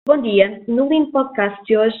Bom dia, no lindo podcast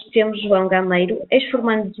de hoje temos João Gameiro,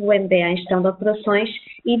 ex-formando do MBA em Gestão de Operações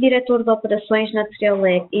e diretor de Operações na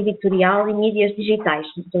Triolé Editorial e Mídias Digitais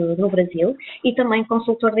no Brasil e também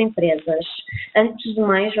consultor de empresas. Antes de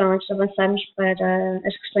mais, João, antes de avançarmos para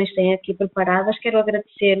as questões que têm aqui preparadas, quero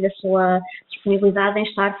agradecer-lhe a sua disponibilidade em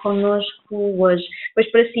estar connosco hoje,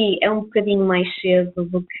 pois para si é um bocadinho mais cedo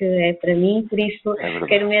do que é para mim, por isso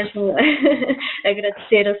quero mesmo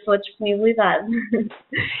agradecer a sua disponibilidade.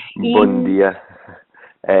 Bom dia.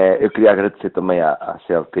 Eu queria agradecer também à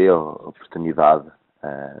CLT a oportunidade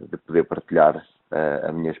de poder partilhar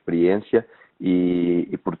a minha experiência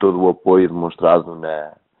e por todo o apoio demonstrado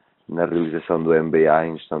na realização do MBA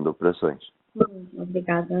em Gestão de Operações.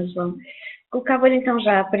 Obrigada, João. Colocava-lhe então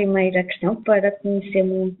já a primeira questão para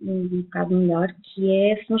conhecer-me um bocado melhor, que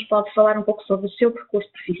é se nos pode falar um pouco sobre o seu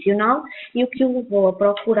percurso profissional e o que o levou a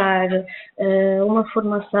procurar uma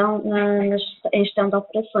formação em gestão de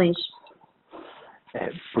operações.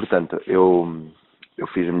 Portanto, eu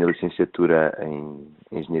fiz a minha licenciatura em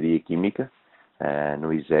Engenharia Química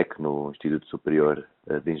no ISEC, no Instituto Superior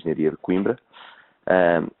de Engenharia de Coimbra,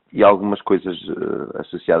 e algumas coisas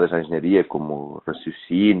associadas à engenharia, como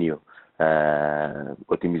raciocínio,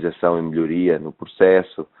 otimização e melhoria no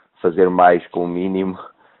processo, fazer mais com o mínimo,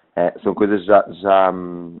 são coisas já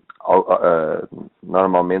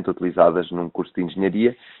normalmente utilizadas num curso de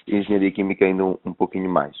engenharia e engenharia química ainda um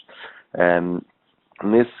pouquinho mais.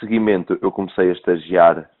 Nesse seguimento eu comecei a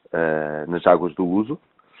estagiar nas Águas do Luso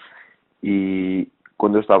e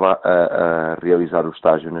quando eu estava a realizar o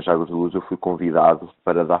estágio nas Águas do Luso eu fui convidado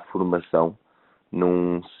para dar formação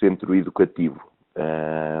num centro educativo,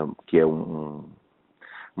 que é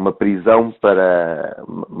uma prisão para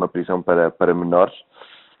menores,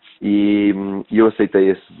 e eu aceitei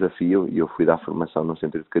esse desafio e eu fui dar formação num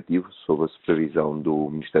centro educativo sob a supervisão do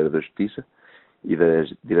Ministério da Justiça e da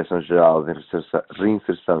Direção-Geral de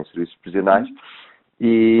Reinserção e Serviços Prisionais,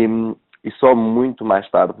 e só muito mais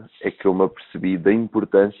tarde é que eu me apercebi da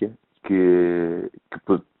importância que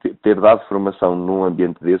ter dado formação num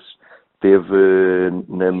ambiente desses teve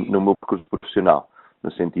no meu percurso profissional,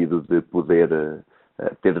 no sentido de poder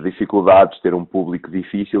ter dificuldades, ter um público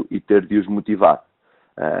difícil e ter de os motivar.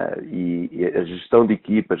 E a gestão de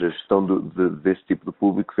equipas, a gestão desse tipo de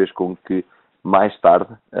público fez com que mais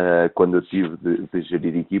tarde, quando eu tive de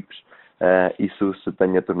gerir equipes, isso se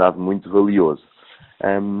tenha tornado muito valioso.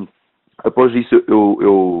 Após isso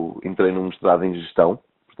eu entrei num mestrado em gestão,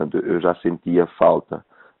 portanto eu já sentia falta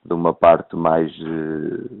de uma parte mais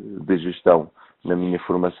de gestão na minha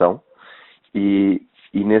formação e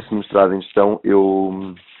nesse mestrado em gestão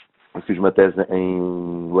eu fiz uma tese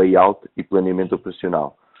em layout e planeamento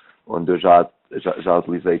operacional, onde eu já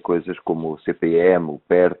utilizei coisas como o CPM, o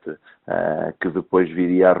PERT, que depois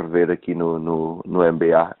viria a rever aqui no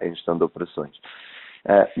MBA em gestão de operações.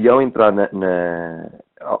 E ao entrar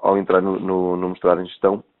no mestrado em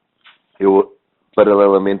gestão, eu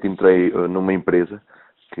paralelamente entrei numa empresa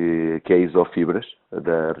que é Isofibras,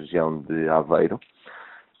 da região de Aveiro,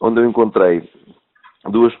 onde eu encontrei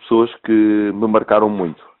duas pessoas que me marcaram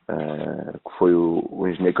muito, que foi o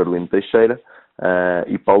engenheiro Carolino Teixeira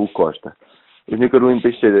e Paulo Costa. O engenheiro Carolino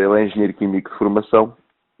Teixeira ele é engenheiro químico de formação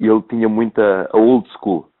e ele tinha muita old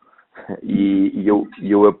school, e eu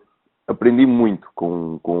aprendi muito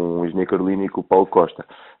com o engenheiro Carolino e com o Paulo Costa.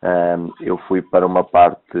 Eu fui para uma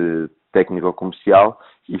parte técnico-comercial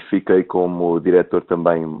e fiquei como diretor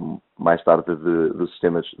também, mais tarde, dos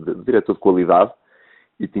sistemas, diretor de qualidade,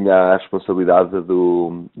 e tinha a responsabilidade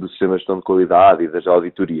do sistema de gestão de qualidade e das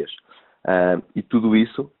auditorias. E tudo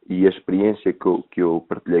isso, e a experiência que eu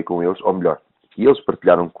partilhei com eles, ou melhor, que eles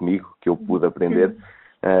partilharam comigo, que eu pude aprender,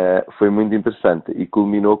 foi muito interessante e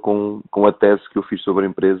culminou com a tese que eu fiz sobre a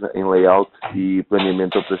empresa em layout e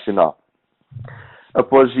planeamento operacional.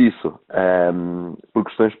 Após isso, por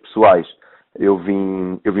questões pessoais, eu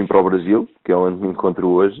vim para o Brasil, que é onde me encontro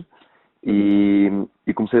hoje, e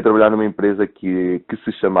comecei a trabalhar numa empresa que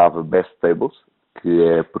se chamava Best Tables, que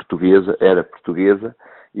era portuguesa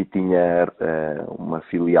e tinha uma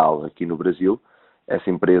filial aqui no Brasil. Essa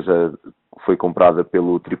empresa foi comprada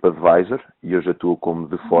pelo TripAdvisor e hoje atua como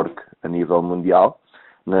The Fork a nível mundial.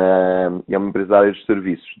 E é uma empresa da área de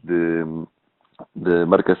serviços, de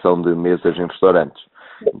marcação de mesas em restaurantes.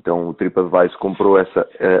 Então o TripAdvisor comprou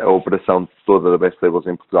a operação toda da Best Tables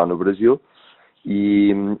em Portugal, no Brasil,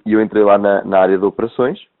 e eu entrei lá na área de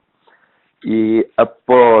operações. E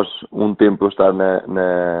após um tempo eu estar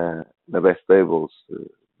na Best Tables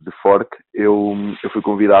de Fork, eu fui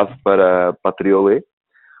convidado para a Triolé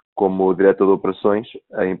como diretor de operações.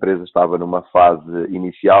 A empresa estava numa fase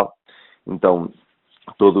inicial, então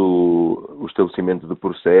todo o estabelecimento de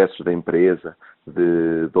processos da empresa,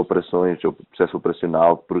 de operações, de processo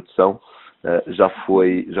operacional, de produção, já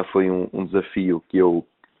foi um desafio que eu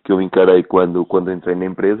encarei quando entrei na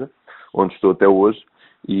empresa, onde estou até hoje,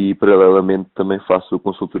 e paralelamente também faço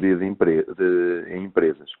consultoria em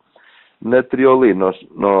empresas. Na Triolé,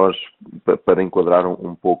 nós, para enquadrar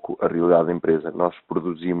um pouco a realidade da empresa, nós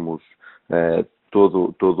produzimos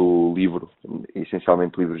todo o livro,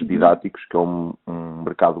 essencialmente livros didáticos, que é um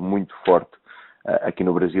mercado muito forte aqui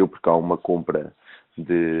no Brasil, porque há uma compra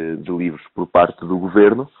de livros por parte do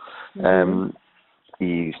governo,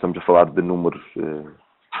 e estamos a falar de números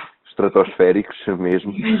estratosféricos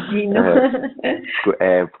mesmo. Imagino.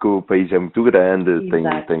 Porque o país é muito grande,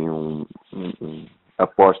 Exato. tem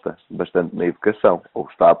aposta bastante na educação, ou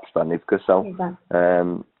está a apostar na educação.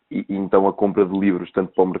 E então a compra de livros,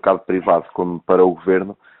 tanto para o mercado privado como para o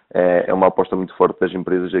governo, é uma aposta muito forte das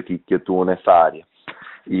empresas aqui que atuam nessa área.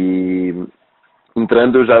 E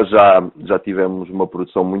entrando, já tivemos uma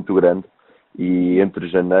produção muito grande, e entre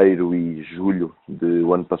janeiro e julho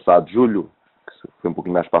do ano passado, julho, que foi um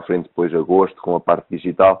pouquinho mais para a frente, depois agosto, com a parte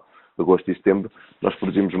digital, agosto e setembro, nós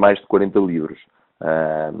produzimos mais de 40 livros.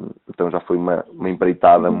 Então já foi uma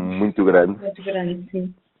empreitada muito grande. Muito grande,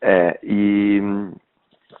 sim.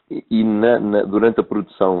 Durante a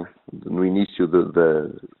produção, no início,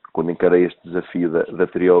 quando encarei este desafio da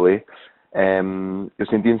Triolé, eu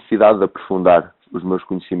senti a necessidade de aprofundar os meus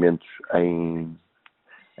conhecimentos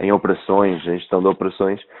em operações, em gestão de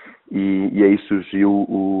operações, e aí surgiu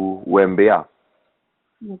o MBA.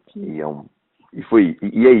 Okay.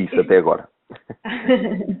 E é isso até agora.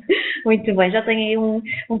 Muito bem, já tenho aí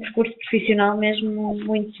um percurso profissional mesmo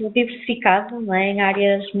muito diversificado, não é? Em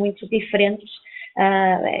áreas muito diferentes,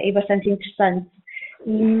 e bastante interessante.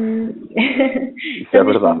 Isso é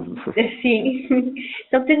verdade. Sim.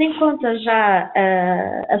 Então, tendo em conta já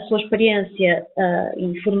a sua experiência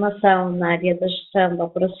e formação na área da gestão de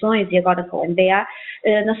operações e agora com o MBA,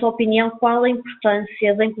 na sua opinião, qual a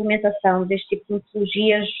importância da implementação deste tipo de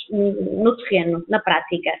metodologias no terreno, na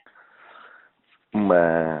prática?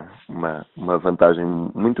 Uma vantagem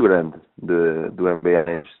muito grande do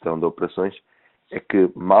MBA em gestão de operações é que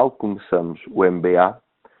mal começamos o MBA,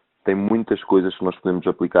 tem muitas coisas que nós podemos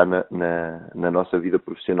aplicar na nossa vida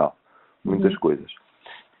profissional. Muitas coisas.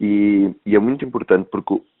 E é muito importante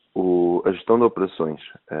porque a gestão de operações,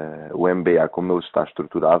 o MBA, como ele está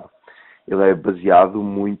estruturado, ele é baseado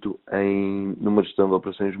muito numa gestão de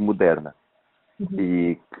operações moderna.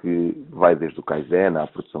 E que vai desde o Kaizen, à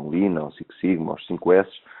produção Lean, ao Six Sigma, aos 5S,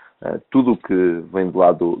 tudo o que vem do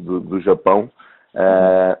lado do Japão.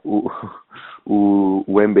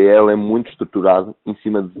 O MBL é muito estruturado em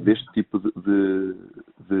cima deste tipo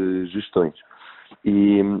de gestões.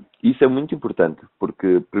 E isso é muito importante,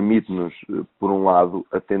 porque permite-nos, por um lado,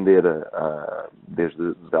 atender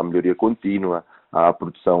desde a melhoria contínua, à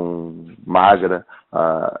produção magra,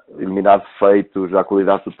 a eliminar defeitos, à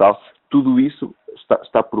qualidade total. Tudo isso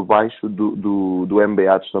está por baixo do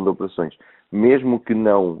MBA de gestão de operações. Mesmo que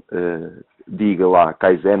não diga lá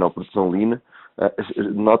Kaizen ou produção Lean,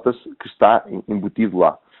 nota-se que está embutido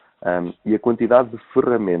lá. E a quantidade de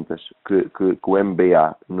ferramentas que o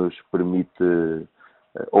MBA nos permite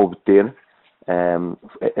obter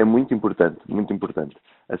é muito importante, muito importante.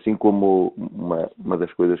 Assim como uma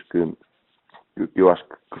das coisas que eu acho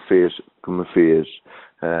que me fez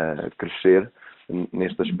crescer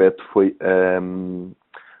neste aspecto foi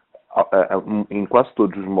em quase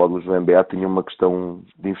todos os módulos do MBA tinha uma questão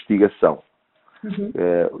de investigação.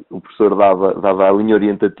 O professor dava a linha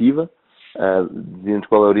orientativa, dizia-nos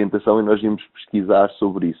qual é a orientação e nós íamos pesquisar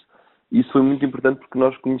sobre isso. Isso foi muito importante porque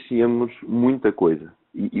nós conhecíamos muita coisa.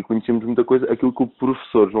 E conhecíamos muita coisa, aquilo que o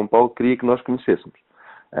professor João Paulo queria que nós conhecêssemos.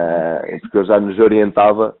 Porque ele já nos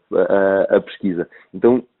orientava a pesquisa.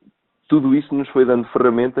 Então, tudo isso nos foi dando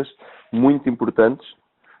ferramentas muito importantes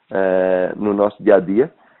no nosso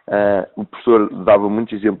dia-a-dia. O professor dava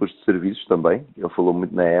muitos exemplos de serviços também. Ele falou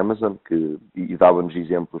muito na Amazon e dava-nos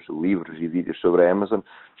exemplos, livros e vídeos sobre a Amazon,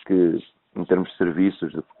 que em termos de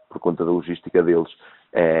serviços, por conta da logística deles,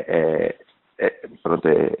 é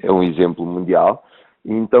um exemplo mundial.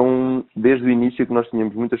 E então, desde o início que nós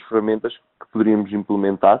tínhamos muitas ferramentas que poderíamos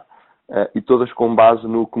implementar e todas com base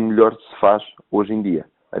no que melhor se faz hoje em dia,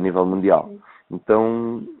 a nível mundial.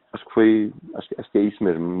 Então, acho que é isso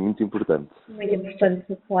mesmo, muito importante. Muito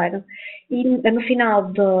importante, claro. E no final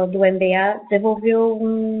do MBA desenvolveu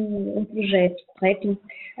um projeto, correto?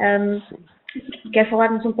 Quer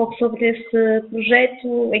falar-nos um pouco sobre esse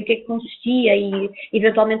projeto, em que é que consistia e,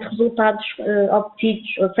 eventualmente, resultados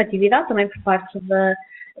obtidos, ou efetividade também por parte do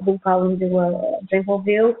local onde o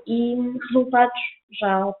desenvolveu e resultados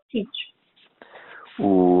já obtidos.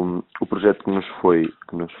 O projeto que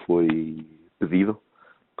nos foi pedido,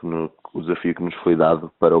 o desafio que nos foi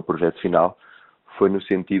dado para o projeto final, foi no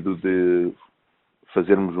sentido de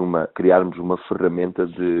criarmos uma ferramenta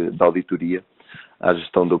de auditoria à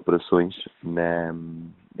gestão de operações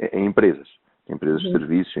em empresas de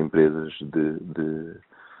serviços, empresas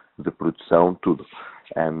de produção, tudo.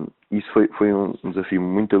 Isso foi um desafio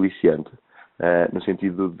muito aliciante, no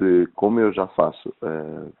sentido de, como eu já faço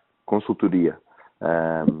consultoria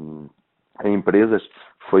em empresas,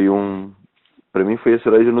 para mim foi a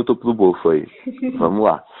cereja no topo do bolo, vamos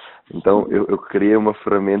lá. Então eu criei uma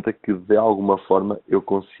ferramenta que de alguma forma eu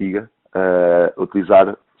consiga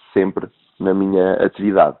utilizar sempre na minha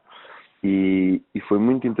atividade. E foi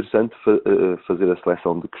muito interessante fazer a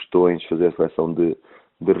seleção de questões, fazer a seleção de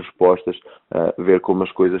respostas, ver como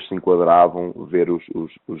as coisas se enquadravam, ver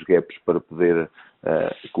os gaps para poder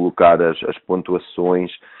colocar as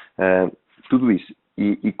pontuações, tudo isso.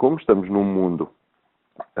 E como estamos num mundo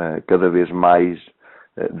cada vez mais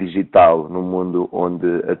digital, num mundo onde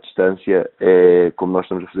a distância é como nós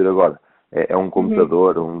estamos a fazer agora, é um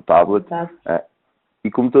computador, um tablet,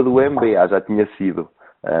 e como todo o MBA já tinha sido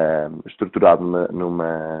estruturado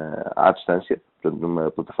à distância, portanto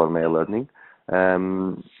numa plataforma e-learning,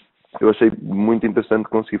 eu achei muito interessante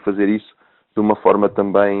conseguir fazer isso de uma forma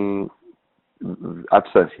também à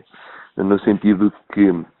distância, no sentido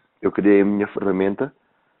que eu criei a minha ferramenta,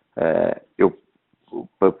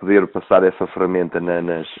 para poder passar essa ferramenta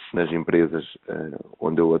nas empresas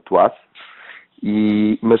onde eu atuasse,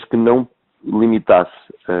 mas que não limitasse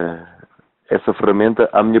essa ferramenta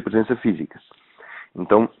à minha presença física.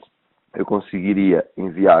 Então, eu conseguiria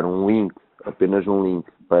enviar apenas um link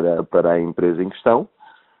para a empresa em questão.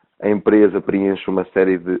 A empresa preenche uma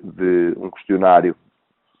série de um questionário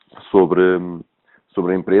sobre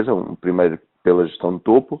a empresa, primeiro pela gestão de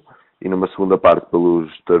topo e numa segunda parte pelo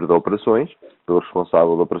gestor de operações, pelo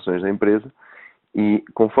responsável de operações da empresa. E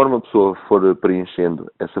conforme a pessoa for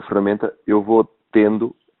preenchendo essa ferramenta, eu vou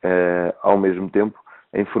tendo, ao mesmo tempo,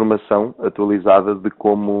 a informação atualizada de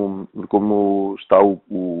como está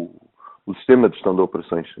o sistema de gestão de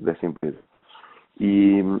operações dessa empresa.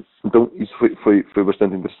 E então isso foi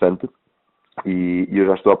bastante interessante, e eu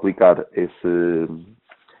já estou a aplicar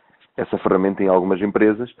essa ferramenta em algumas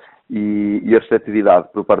empresas, e a receptividade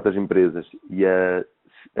por parte das empresas e a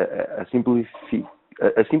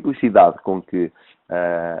simplicidade com que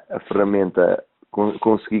a ferramenta,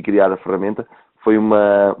 consegui criar a ferramenta, foi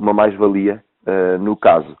uma mais-valia no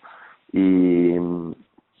caso. E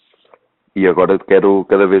agora quero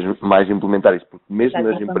cada vez mais implementar isso, porque mesmo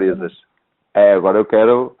nas empresas, agora eu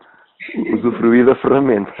quero usufruir da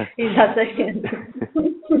ferramenta. Exatamente.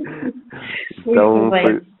 Então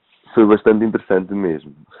foi bastante interessante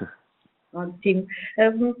mesmo. Ótimo.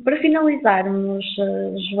 Para finalizarmos,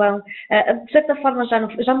 João, de certa forma já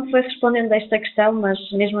me foi respondendo esta questão, mas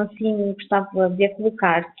mesmo assim gostava de a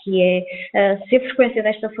colocar, que é se a frequência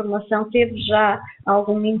desta formação teve já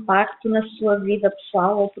algum impacto na sua vida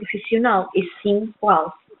pessoal ou profissional, e sim,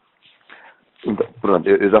 qual? Então, pronto,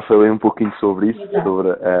 eu já falei um pouquinho sobre isso, sobre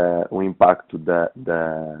o impacto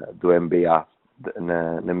do MBA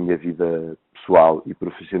na minha vida pessoal e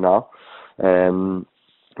profissional.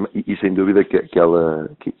 E sem dúvida que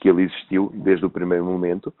ele existiu desde o primeiro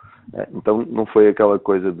momento. Então não foi aquela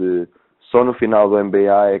coisa de só no final do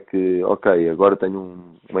MBA é que, ok, agora tenho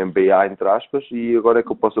um MBA entre aspas e agora é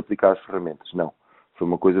que eu posso aplicar as ferramentas. Não, foi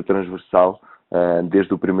uma coisa transversal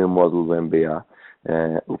desde o primeiro módulo do MBA,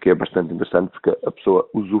 o que é bastante interessante porque a pessoa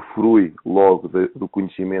usufrui logo do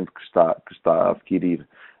conhecimento que está a adquirir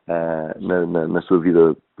na sua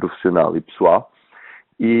vida profissional e pessoal.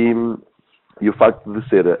 E o facto de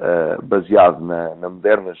ser baseado na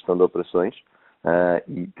moderna gestão de operações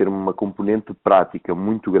e ter uma componente prática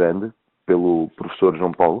muito grande pelo professor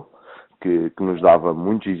João Paulo, que nos dava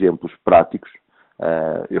muitos exemplos práticos,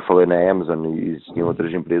 eu falei na Amazon e existiam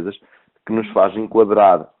outras empresas, que nos faz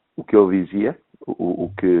enquadrar o que ele dizia,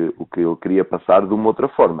 o que ele queria passar de uma outra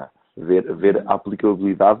forma, ver a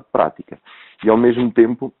aplicabilidade prática. E ao mesmo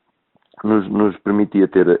tempo nos permitia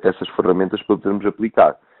ter essas ferramentas para podermos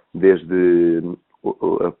aplicar, desde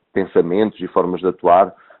pensamentos e formas de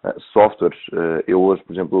atuar, softwares. Eu hoje,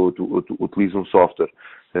 por exemplo, utilizo um software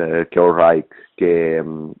que é o Rike, que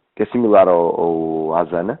é similar ao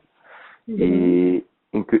Asana, e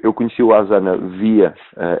em que eu conheci o Asana via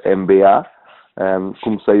MBA,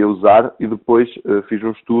 comecei a usar e depois fiz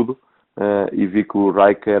um estudo e vi que o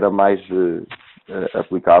Rike era mais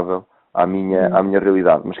aplicável à minha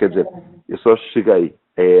realidade. Mas quer dizer, eu só cheguei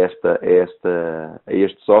a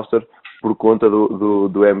este software por conta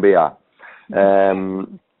do MBA.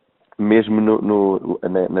 Mesmo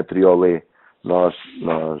na Triolé,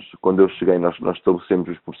 quando eu cheguei, nós estabelecemos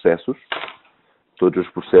os processos, todos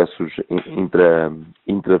os processos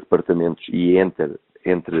intra-departamentos e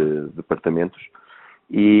entre departamentos,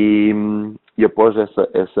 e após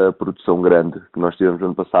essa produção grande que nós tivemos no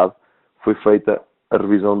ano passado, foi feita a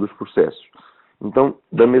revisão dos processos. Então,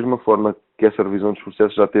 da mesma forma que essa revisão dos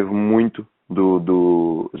processos já teve muito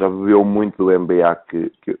já bebeu muito do MBA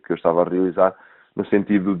que eu estava a realizar, no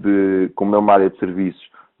sentido de, como é uma área de serviços,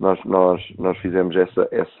 nós fizemos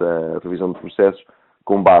essa revisão de processos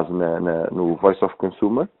com base no Voice of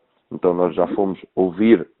Consumer. Então nós já fomos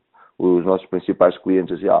ouvir os nossos principais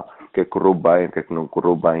clientes, dizer o que é que correu bem, o que é que não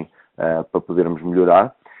correu bem, para podermos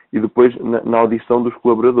melhorar. E depois na audição dos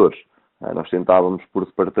colaboradores. Nós tentávamos por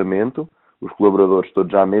departamento, os colaboradores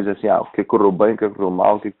todos à mesa, assim, o que é que correu bem, o que é que correu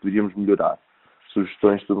mal, o que é que podíamos melhorar,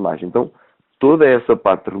 sugestões e tudo mais. Então, toda essa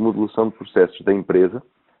parte de remodelação de processos da empresa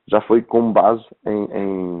já foi com base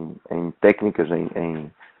em técnicas,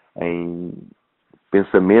 em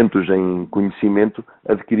pensamentos, em conhecimento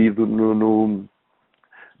adquirido no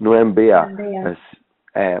MBA.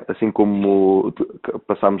 Assim como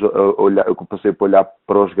passámos a olhar, eu passei a olhar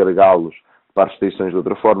para os gargalos, para as restrições de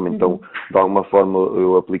outra forma. Então, de alguma forma,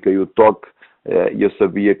 eu apliquei o toque e eu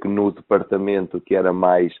sabia que no departamento que era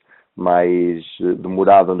mais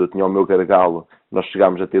demorado, onde eu tinha o meu gargalo, nós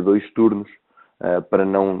chegámos a ter 2 turnos para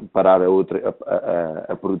não parar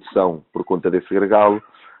a produção por conta desse gargalo.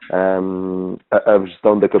 A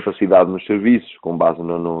gestão da capacidade nos serviços, com base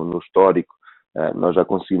no histórico, nós já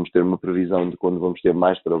conseguimos ter uma previsão de quando vamos ter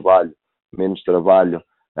mais trabalho, menos trabalho,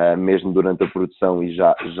 mesmo durante a produção, e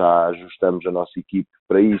já ajustamos a nossa equipe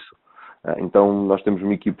para isso. Então nós temos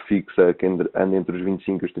uma equipe fixa que anda entre os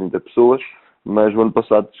 25 e os 30 pessoas, mas no ano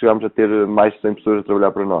passado chegámos a ter mais de 100 pessoas a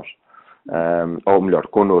trabalhar para nós, ou melhor,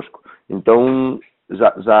 connosco. Então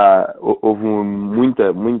já houve muito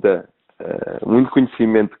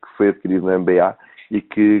conhecimento que foi adquirido no MBA e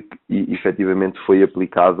que efetivamente foi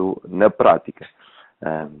aplicado na prática.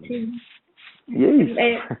 Sim. E é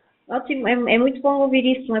isso. Ótimo, é muito bom ouvir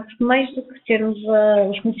isso, não é? Porque mais do que termos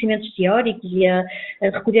os conhecimentos teóricos e a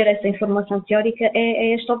recolher essa informação teórica,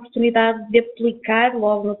 é esta oportunidade de aplicar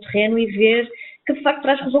logo no terreno e ver que de facto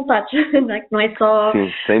traz resultados, não é? Que não é só, sim,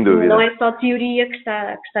 sem dúvida. Não é só teoria que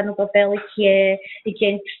está no papel e que é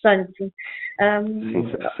interessante.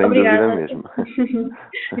 Sim, sem obrigada. Dúvida mesmo.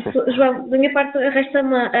 João, da minha parte,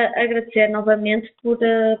 resta-me agradecer novamente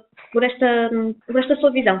por esta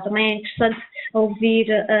sua visão. Também é interessante ouvir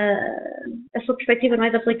a sua perspectiva, não é,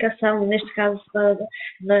 da aplicação, neste caso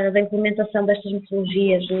da implementação destas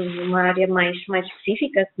metodologias numa área mais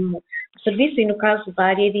específica, como o serviço, e no caso da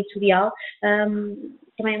área editorial,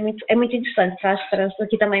 também é muito interessante, traz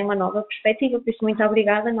aqui também uma nova perspectiva, por isso muito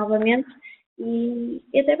obrigada novamente e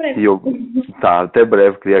até breve. Até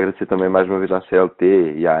breve. Queria agradecer também mais uma vez à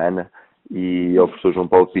CLT e à Ana e ao professor João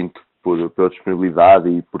Paulo Pinto pela disponibilidade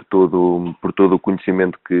e por todo o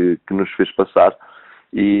conhecimento que nos fez passar,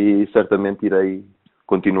 e certamente irei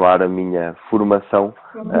continuar a minha formação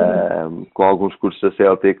com alguns cursos da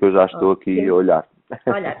CLT que eu já estou aqui a olhar.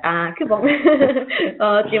 Que bom.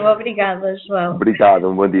 Ótimo, obrigada, João. Obrigado,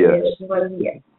 um bom dia. Bom dia.